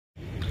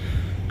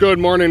Good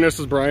morning, this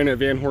is Brian at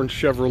Van Horn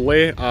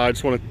Chevrolet. I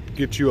just want to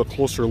get you a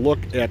closer look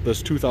at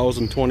this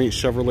 2020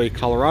 Chevrolet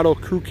Colorado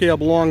Crew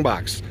Cab Long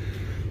Box.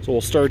 So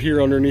we'll start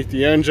here underneath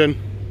the engine.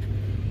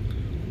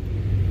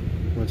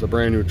 It's a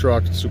brand new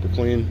truck, it's super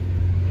clean.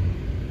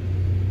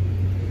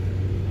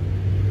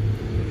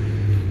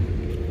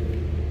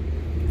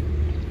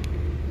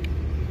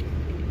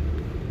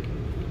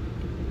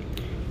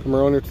 Come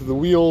around here to the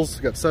wheels.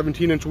 Got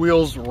 17-inch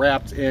wheels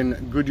wrapped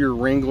in Goodyear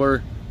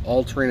Wrangler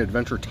all-terrain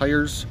adventure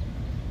tires.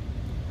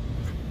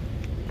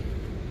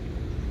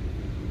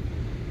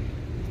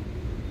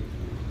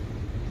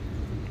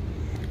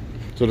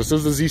 So this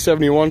is the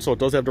Z71, so it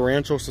does have the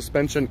Rancho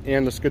suspension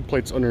and the skid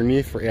plates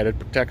underneath for added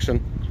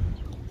protection.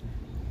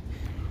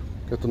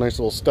 Got the nice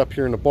little step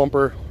here in the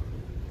bumper.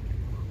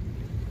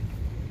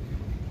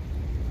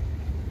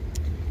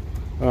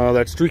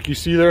 That streak you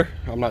see there,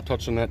 I'm not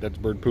touching that, that's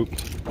bird poop.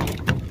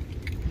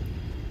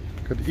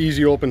 Got the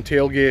easy open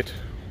tailgate.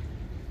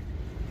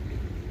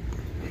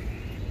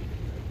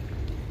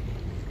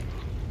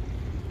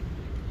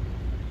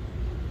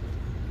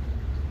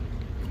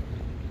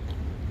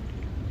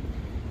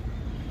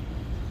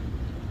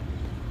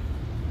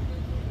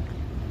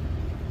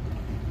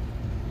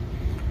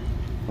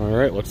 All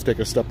right, let's take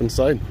a step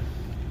inside.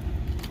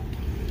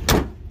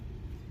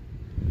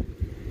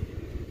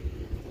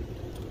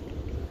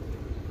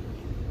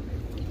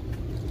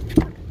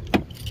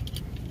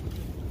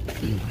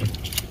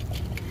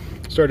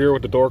 Start here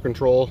with the door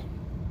control.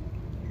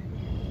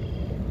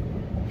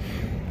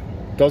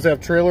 Does have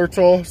trailer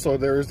tow, so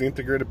there is the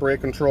integrated brake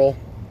control.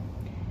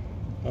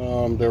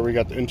 There we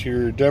got the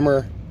interior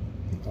dimmer,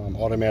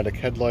 automatic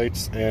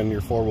headlights, and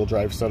your four-wheel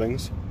drive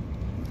settings.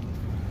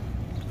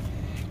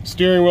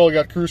 Steering wheel, you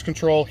got cruise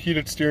control,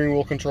 heated steering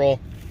wheel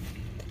control,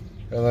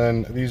 and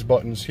then these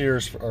buttons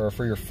here are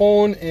for your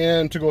phone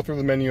and to go through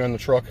the menu on the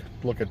truck,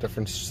 look at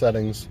different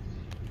settings.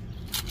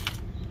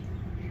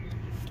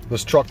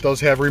 This truck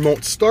does have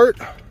remote start,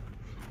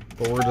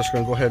 but we're just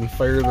going to go ahead and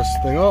fire this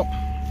thing up.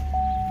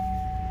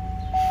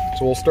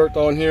 So we'll start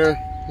down here.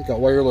 You got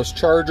wireless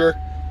charger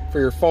for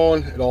your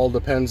phone. It all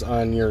depends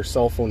on your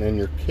cell phone and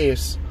your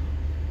case.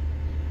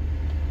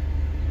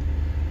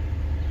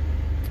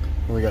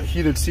 We got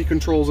heated seat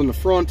controls in the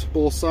front,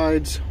 both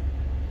sides.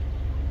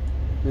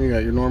 Then you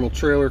got your normal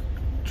trailer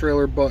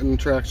button,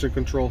 traction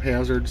control,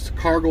 hazards,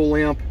 cargo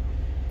lamp,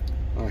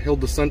 hill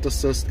descent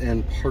assist,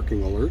 and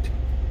parking alert.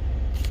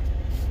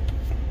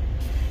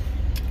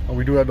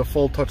 We do have the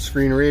full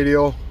touchscreen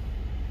radio.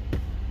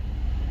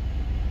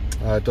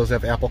 It does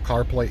have Apple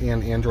CarPlay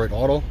and Android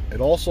Auto.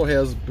 It also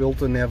has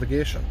built-in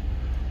navigation,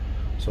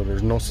 so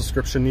there's no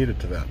subscription needed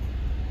to that.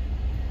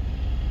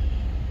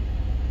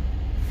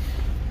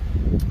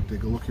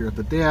 Take a look here at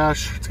the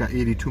dash. It's got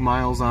 82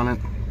 miles on it.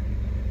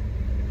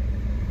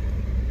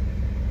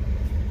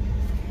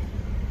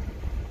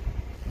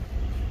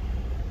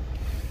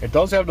 It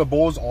does have the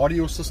Bose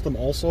audio system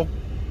also.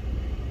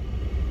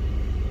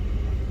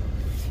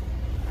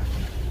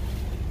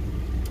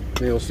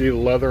 You'll see the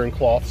leather and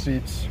cloth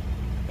seats,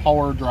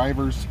 power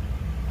drivers.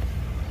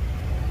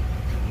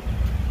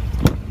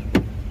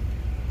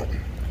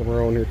 Come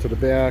around here to the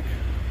back.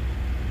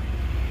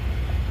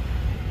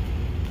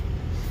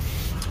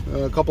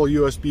 A couple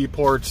USB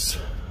ports,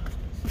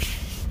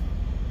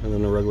 and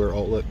then a regular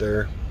outlet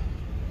there.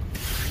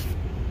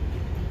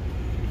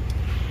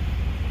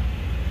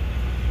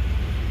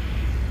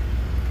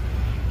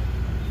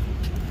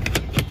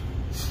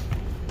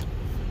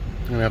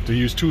 I'm gonna have to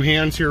use two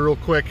hands here real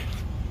quick.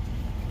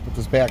 But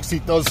this back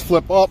seat does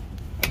flip up.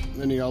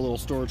 Then you got a little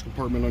storage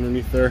compartment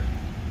underneath there.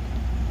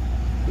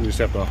 You just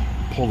have to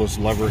pull this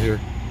lever here.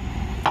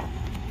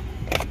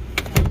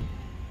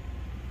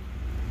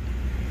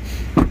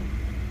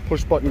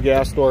 Push button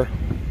gas door,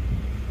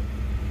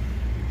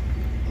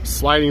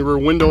 sliding rear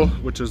window,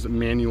 which is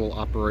manual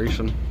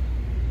operation.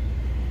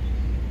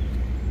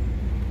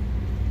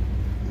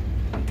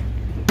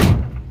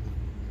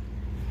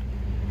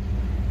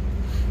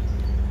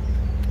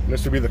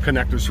 This would be the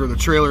connectors for the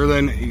trailer.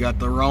 Then you got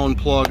the round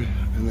plug,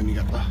 and then you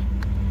got the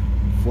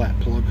flat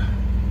plug.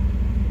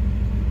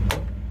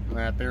 And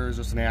that there is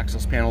just an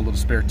access panel to the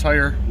spare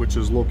tire, which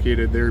is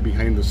located there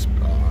behind this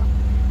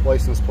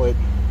license plate.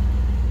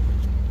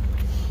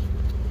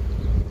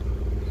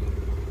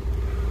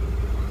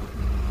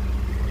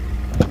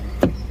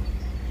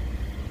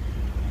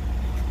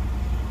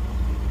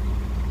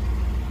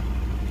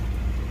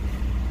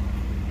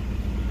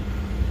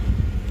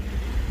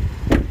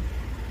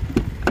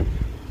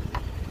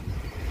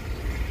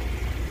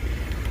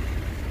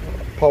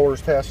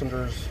 Powers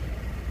passenger's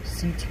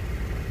seat.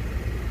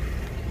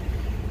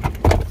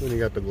 Then you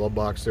got the glove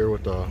box there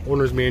with the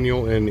owner's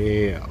manual and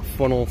a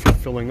funnel for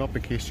filling up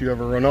in case you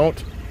ever run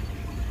out.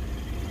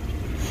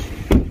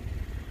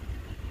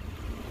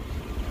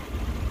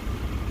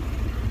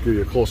 Give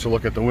you a closer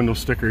look at the window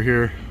sticker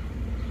here.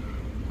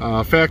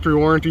 Factory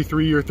warranty,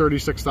 3-year,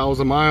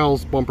 36,000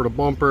 miles, bumper to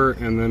bumper,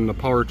 and then the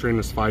powertrain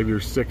is 5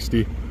 years,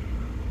 60.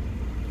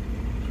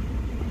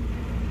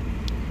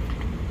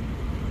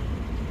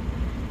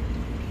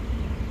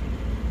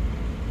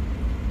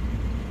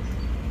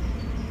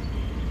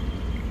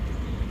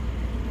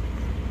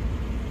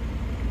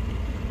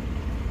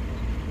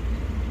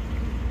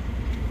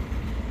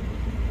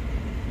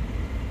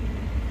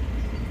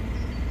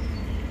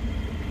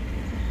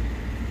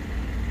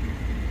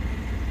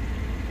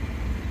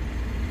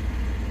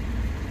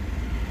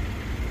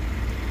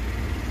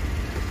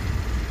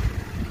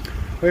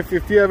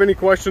 If you have any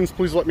questions,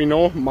 please let me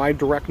know. My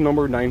direct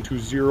number,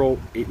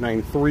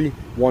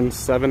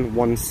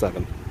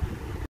 920-893-1717.